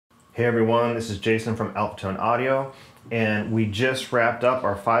Hey everyone, this is Jason from Alphatone Audio, and we just wrapped up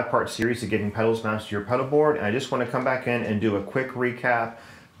our 5-part series of getting pedals mounted to your pedal board, and I just want to come back in and do a quick recap,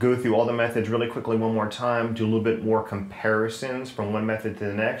 go through all the methods really quickly one more time, do a little bit more comparisons from one method to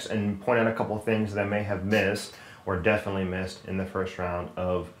the next, and point out a couple of things that I may have missed, or definitely missed, in the first round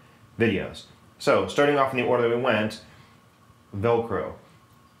of videos. So, starting off in the order that we went, Velcro.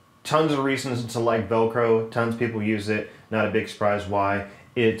 Tons of reasons to like Velcro, tons of people use it, not a big surprise why.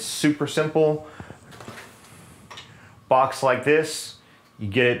 It's super simple. Box like this, you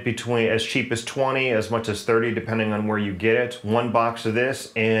get it between as cheap as 20, as much as 30, depending on where you get it. One box of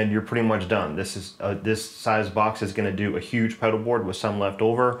this, and you're pretty much done. This is this size box is going to do a huge pedal board with some left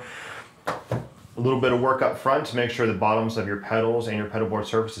over. A little bit of work up front to make sure the bottoms of your pedals and your pedal board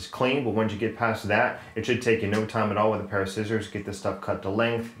surface is clean, but once you get past that, it should take you no time at all with a pair of scissors. Get this stuff cut to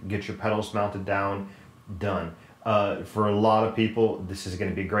length, get your pedals mounted down, done. For a lot of people, this is going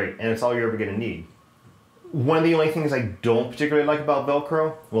to be great, and it's all you're ever going to need. One of the only things I don't particularly like about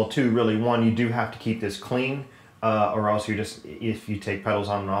Velcro, well, two really. One, you do have to keep this clean, or else you're just, if you take pedals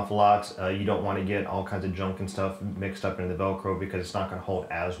on and off a lot, you don't want to get all kinds of junk and stuff mixed up into the Velcro because it's not going to hold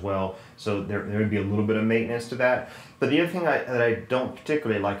as well. So there would be a little bit of maintenance to that. But the other thing that I don't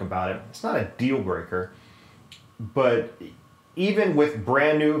particularly like about it, it's not a deal breaker, but even with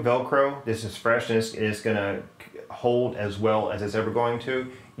brand new Velcro, this is fresh and it's going to hold as well as it's ever going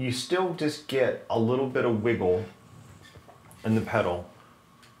to, you still just get a little bit of wiggle in the pedal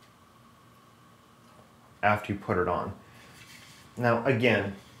after you put it on. Now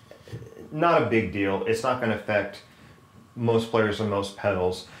again, not a big deal. It's not going to affect most players on most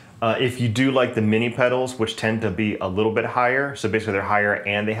pedals. If you do like the mini pedals, which tend to be a little bit higher, so basically they're higher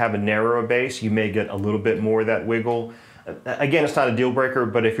and they have a narrower base, you may get a little bit more of that wiggle. Again, it's not a deal breaker,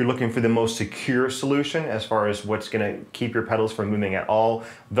 but if you're looking for the most secure solution as far as what's going to keep your pedals from moving at all,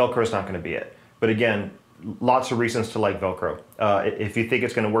 Velcro is not going to be it. But again, lots of reasons to like Velcro. If you think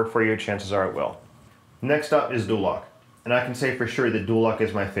it's going to work for you, chances are it will. Next up is Dual Lock. And I can say for sure that Dual Lock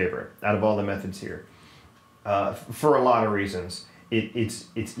is my favorite out of all the methods here. For a lot of reasons. It's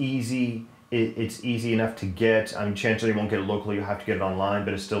easy. It's easy enough to get. I mean, chances are you won't get it locally, you'll have to get it online,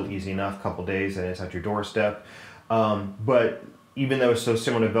 but it's still easy enough, a couple days, and it's at your doorstep. But even though it's so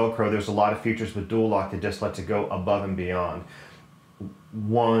similar to Velcro, there's a lot of features with Dual Lock that just lets it go above and beyond.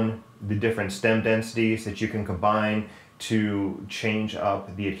 One, the different stem densities that you can combine to change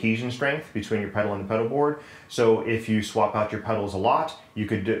up the adhesion strength between your pedal and the pedal board. So if you swap out your pedals a lot, you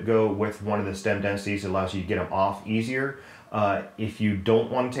could go with one of the stem densities that allows you to get them off easier. If you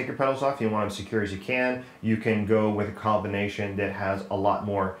don't want to take your pedals off, you want them secure as you can go with a combination that has a lot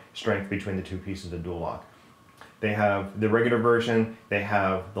more strength between the two pieces of Dual Lock. They have the regular version, they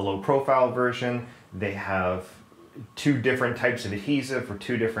have the low profile version, they have two different types of adhesive for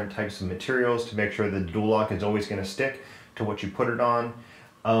two different types of materials to make sure the Dual Lock is always going to stick to what you put it on.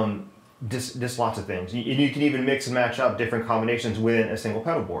 Just lots of things. You can even mix and match up different combinations within a single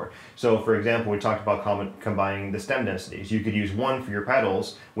pedal board. So for example, we talked about combining the stem densities. You could use one for your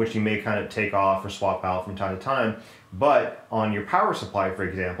pedals, which you may kind of take off or swap out from time to time. But on your power supply, for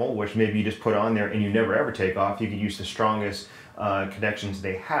example, which maybe you just put on there and you never ever take off, you could use the strongest connections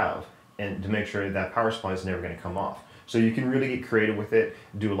they have and to make sure that power supply is never going to come off. So you can really get creative with it,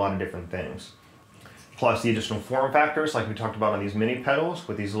 do a lot of different things. Plus the additional form factors like we talked about on these mini pedals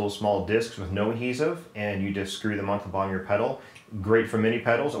with these little small discs with no adhesive, and you just screw them onto the bottom of your pedal. Great for mini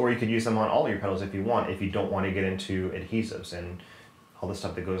pedals, or you could use them on all your pedals if you want, if you don't want to get into adhesives and all the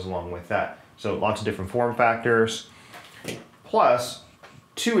stuff that goes along with that. So lots of different form factors. Plus,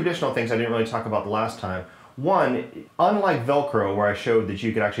 two additional things I didn't really talk about the last time. One, unlike Velcro, where I showed that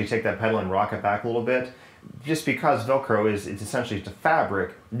you could actually take that pedal and rock it back a little bit, just because Velcro it's essentially just a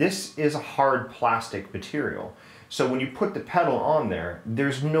fabric, this is a hard plastic material. So when you put the pedal on there,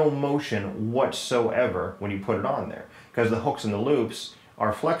 there's no motion whatsoever when you put it on there. Because the hooks and the loops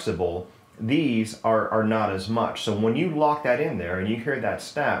are flexible, these are not as much. So when you lock that in there and you hear that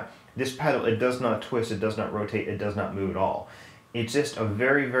snap, this pedal, it does not twist, it does not rotate, it does not move at all. It's just a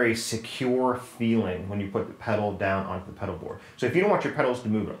very, very secure feeling when you put the pedal down onto the pedal board. So if you don't want your pedals to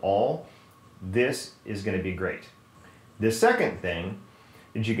move at all, this is going to be great. The second thing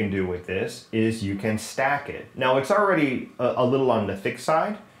that you can do with this is you can stack it. Now it's already a little on the thick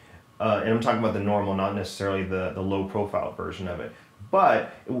side, and I'm talking about the normal, not necessarily the low profile version of it.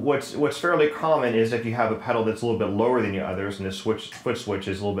 But what's fairly common is if you have a pedal that's a little bit lower than the others and the foot switch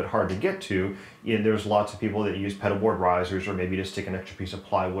is a little bit hard to get to, there's lots of people that use pedal board risers or maybe just stick an extra piece of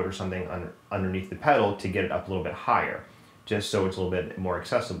plywood or something underneath the pedal to get it up a little bit higher, just so it's a little bit more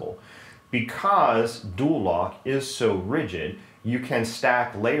accessible. Because Dual Lock is so rigid, you can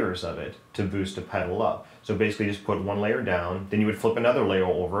stack layers of it to boost a pedal up. So basically just put one layer down, then you would flip another layer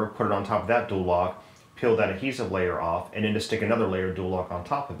over, put it on top of that dual lock, peel that adhesive layer off, and then just stick another layer of dual lock on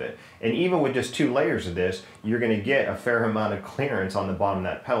top of it. And even with just 2 layers of this, you're going to get a fair amount of clearance on the bottom of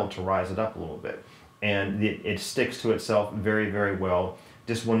that pedal to rise it up a little bit. And it sticks to itself very, very well.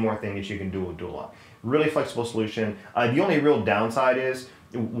 Just one more thing that you can do with dual lock. Really flexible solution. The only real downside is,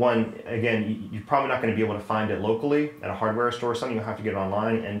 one, again, you're probably not going to be able to find it locally at a hardware store or something. You'll have to get it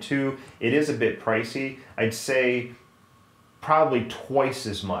online. And 2, it is a bit pricey. I'd say probably twice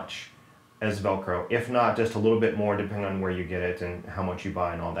as much as Velcro, if not just a little bit more, depending on where you get it and how much you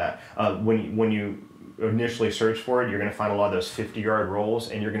buy and all that. When you initially search for it, you're going to find a lot of those 50-yard rolls,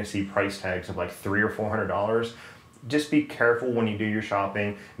 and you're going to see price tags of like $300 or $400. Just be careful when you do your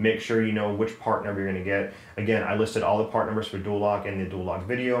shopping. Make sure you know which part number you're going to get. Again, I listed all the part numbers for dual lock in the dual lock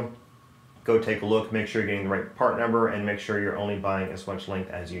video. Go take a look, make sure you're getting the right part number, and make sure you're only buying as much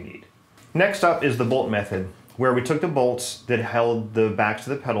length as you need. Next up is the bolt method, where we took the bolts that held the backs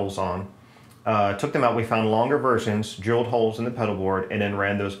of the pedals on, took them out, we found longer versions, drilled holes in the pedal board, and then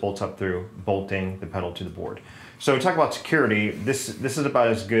ran those bolts up through, bolting the pedal to the board. So talk about security, this is about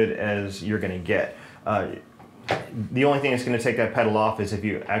as good as you're going to get. The only thing that's going to take that pedal off is if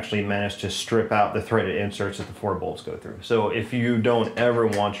you actually manage to strip out the threaded inserts that the 4 bolts go through. So if you don't ever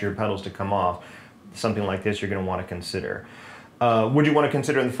want your pedals to come off, something like this you're going to want to consider. Would you want to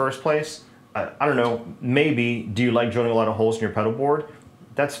consider in the first place? I don't know, maybe. Do you like drilling a lot of holes in your pedal board?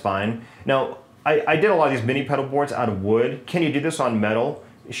 That's fine. Now, I did a lot of these mini pedal boards out of wood. Can you do this on metal?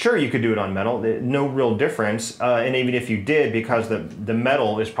 Sure, you could do it on metal. No real difference. And even if you did, because the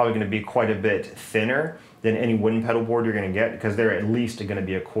metal is probably going to be quite a bit thinner than any wooden pedal board you're going to get, because they're at least going to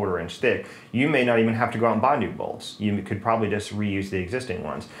be a 1/4 inch thick. You may not even have to go out and buy new bolts. You could probably just reuse the existing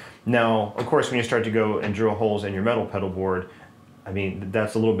ones. Now, of course, when you start to go and drill holes in your metal pedal board, I mean,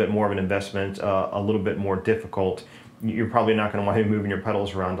 that's a little bit more of an investment, a little bit more difficult. You're probably not going to want to be moving your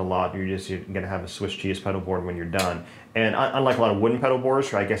pedals around a lot. You're going to have a Swiss cheese pedal board when you're done. And unlike a lot of wooden pedal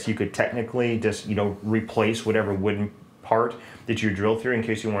boards, where I guess you could technically just, replace whatever wooden part that you drill through in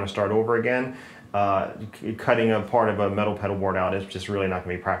case you want to start over again, cutting a part of a metal pedal board out is just really not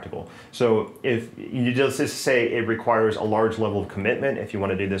going to be practical. So if you just say it requires a large level of commitment, if you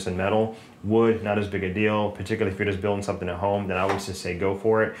want to do this in metal, wood, not as big a deal, particularly if you're just building something at home, then I would just say go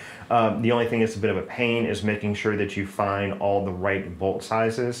for it. The only thing that's a bit of a pain is making sure that you find all the right bolt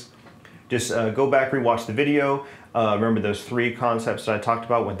sizes. Just go back, rewatch the video. Remember those 3 concepts that I talked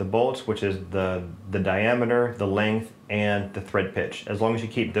about with the bolts, which is the diameter, the length, and the thread pitch. As long as you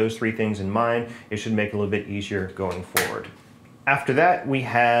keep those 3 things in mind, it should make it a little bit easier going forward. After that, we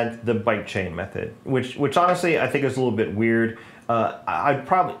had the bike chain method, which honestly I think is a little bit weird.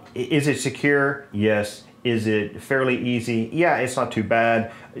 Is it secure? Yes. Is it fairly easy? Yeah, it's not too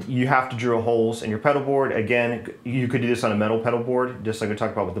bad. You have to drill holes in your pedal board. Again, you could do this on a metal pedal board, just like we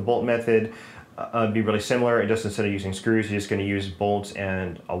talked about with the bolt method. It'd be really similar. And just instead of using screws, you're just going to use bolts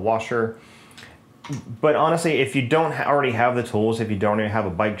and a washer. But honestly, if you don't already have the tools, if you don't already have a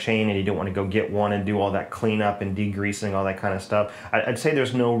bike chain and you don't want to go get one and do all that cleanup and degreasing, all that kind of stuff, I'd say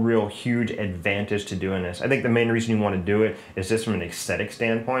there's no real huge advantage to doing this. I think the main reason you want to do it is just from an aesthetic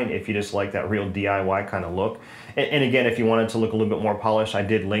standpoint, if you just like that real DIY kind of look. And again, if you wanted to look a little bit more polished, I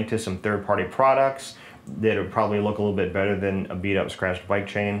did link to some third-party products that would probably look a little bit better than a beat-up, scratched bike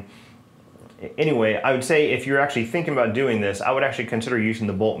chain. Anyway, I would say if you're actually thinking about doing this, I would actually consider using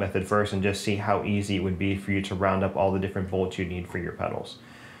the bolt method first and just see how easy it would be for you to round up all the different bolts you need for your pedals.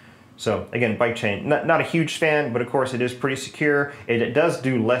 So again, bike chain, not a huge fan, but of course it is pretty secure. It does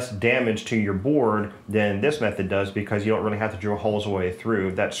do less damage to your board than this method does because you don't really have to drill holes all the way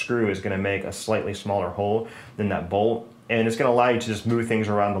through. That screw is going to make a slightly smaller hole than that bolt. And it's going to allow you to just move things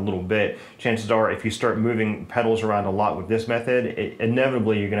around a little bit. Chances are, if you start moving pedals around a lot with this method,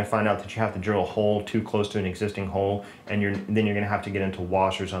 inevitably you're going to find out that you have to drill a hole too close to an existing hole, and then you're going to have to get into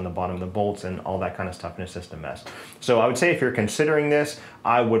washers on the bottom of the bolts and all that kind of stuff, and it's just a mess. So I would say if you're considering this,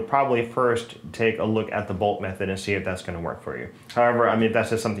 I would probably first take a look at the bolt method and see if that's going to work for you. However, I mean, if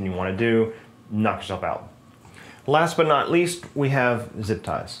that's just something you want to do, knock yourself out. Last but not least, we have zip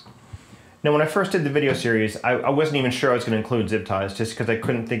ties. Now, when I first did the video series, I wasn't even sure I was going to include zip ties just because I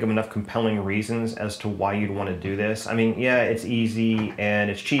couldn't think of enough compelling reasons as to why you'd want to do this. I mean, yeah, it's easy and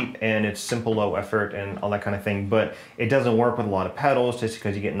it's cheap and it's simple, low effort and all that kind of thing, but it doesn't work with a lot of pedals just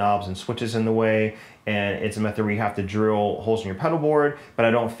because you get knobs and switches in the way, and it's a method where you have to drill holes in your pedal board, but I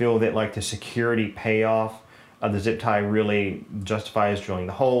don't feel that like the security payoff of the zip tie really justifies drilling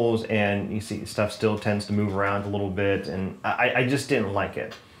the holes, and you see stuff still tends to move around a little bit, and I just didn't like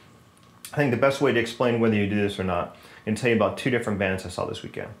it. I think the best way to explain whether you do this or not and tell you about 2 different bands I saw this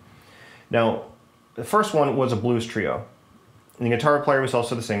weekend. Now, the first one was a blues trio. And the guitar player was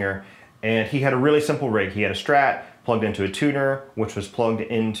also the singer, and he had a really simple rig. He had a Strat plugged into a tuner, which was plugged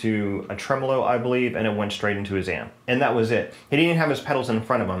into a tremolo, I believe, and it went straight into his amp. And that was it. He didn't have his pedals in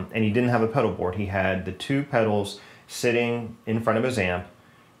front of him, and he didn't have a pedal board. He had the 2 pedals sitting in front of his amp,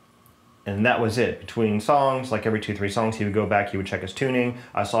 and that was it. Between songs, like every 2-3 songs, he would go back, he would check his tuning.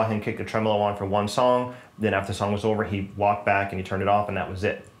 I saw him kick the tremolo on for 1 song, then after the song was over, he walked back and he turned it off, and that was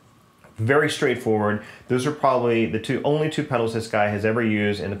it. Very straightforward. Those are probably the only two pedals this guy has ever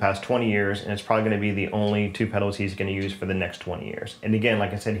used in the past 20 years, and it's probably going to be the only 2 pedals he's going to use for the next 20 years. And again,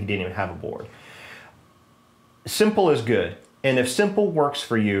 like I said, he didn't even have a board. Simple is good, and if simple works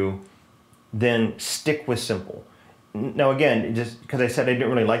for you, then stick with simple. Now again, just because I said I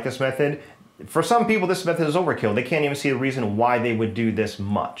didn't really like this method, for some people this method is overkill. They can't even see the reason why they would do this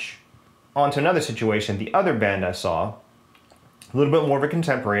much. On to another situation, the other band I saw, a little bit more of a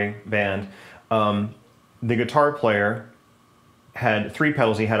contemporary band. The guitar player had 3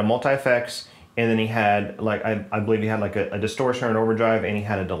 pedals. He had a multi-effects, and then he had, like, I believe he had like a distortion or an overdrive, and he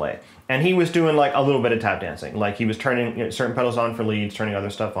had a delay. And he was doing like a little bit of tap dancing. Like he was turning certain pedals on for leads, turning other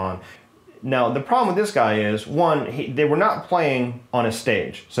stuff on. Now, the problem with this guy is, one, they were not playing on a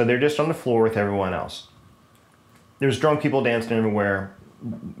stage. So they're just on the floor with everyone else. There's drunk people dancing everywhere,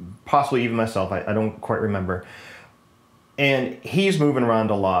 possibly even myself. I don't quite remember. And he's moving around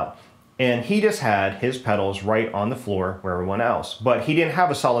a lot, and he just had his pedals right on the floor where everyone else. But he didn't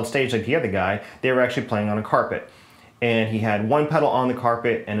have a solid stage like the other guy. They were actually playing on a carpet. And he had 1 pedal on the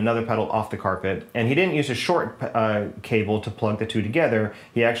carpet and another pedal off the carpet. And he didn't use a short cable to plug the 2 together.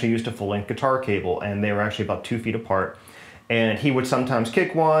 He actually used a full-length guitar cable, and they were actually about 2 feet apart. And he would sometimes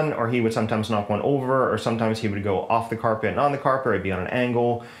kick one, or he would sometimes knock one over, or sometimes he would go off the carpet and on the carpet, or it'd be on an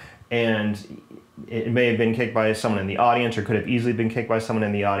angle. And it may have been kicked by someone in the audience, or could have easily been kicked by someone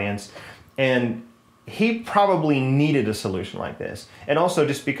in the audience. And he probably needed a solution like this. And also,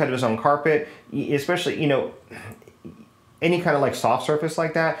 just because it was on carpet, especially, you know, any kind of like soft surface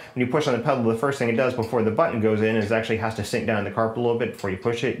like that, when you push on the pedal, the first thing it does before the button goes in is it actually has to sink down in the carpet a little bit before you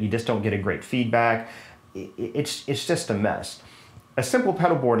push it. You just don't get a great feedback. It's just a mess. A simple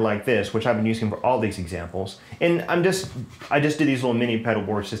pedal board like this, which I've been using for all these examples, and I just did these little mini pedal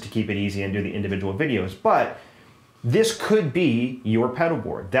boards just to keep it easy and do the individual videos, but this could be your pedal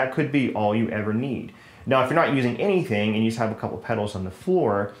board. That could be all you ever need. Now, if you're not using anything and you just have a couple pedals on the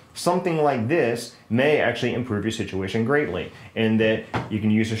floor, something like this may actually improve your situation greatly, in that you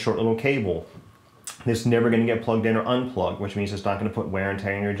can use a short little cable. It's never going to get plugged in or unplugged, which means it's not going to put wear and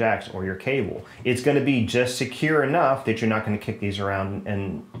tear in your jacks or your cable. It's going to be just secure enough that you're not going to kick these around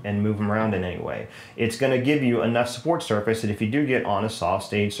and move them around in any way. It's going to give you enough support surface that if you do get on a soft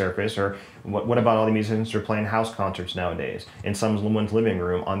stage surface, or what about all the musicians who are playing house concerts nowadays in someone's living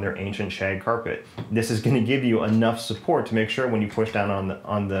room on their ancient shag carpet? This is going to give you enough support to make sure when you push down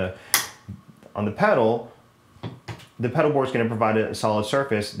on the pedal, the pedal board is going to provide a solid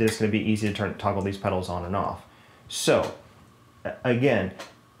surface that it's going to be easy to toggle these pedals on and off. So, again,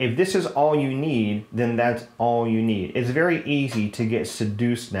 if this is all you need, then that's all you need. It's very easy to get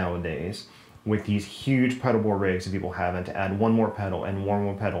seduced nowadays with these huge pedal board rigs that people have, and to add 1 more pedal and 1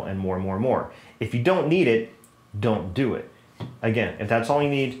 more pedal and more and more and more. If you don't need it, don't do it. Again, if that's all you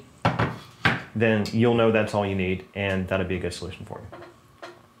need, then you'll know that's all you need, and that'll be a good solution for you.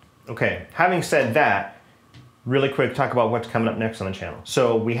 Okay, having said that, really quick, talk about what's coming up next on the channel.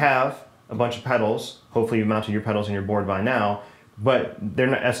 So we have a bunch of pedals. Hopefully you've mounted your pedals on your board by now, but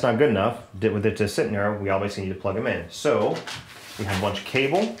that's not good enough. With it just sitting there, we obviously need to plug them in. So we have a bunch of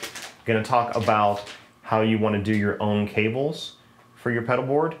cable. I'm gonna talk about how you wanna do your own cables for your pedal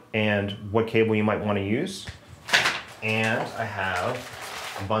board and what cable you might wanna use. And I have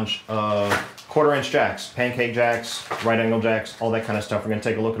a bunch of 1/4-inch jacks, pancake jacks, right angle jacks, all that kind of stuff. We're gonna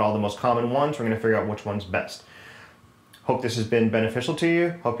take a look at all the most common ones. We're gonna figure out which one's best. Hope this has been beneficial to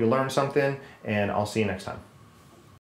you. Hope you learned something, and I'll see you next time.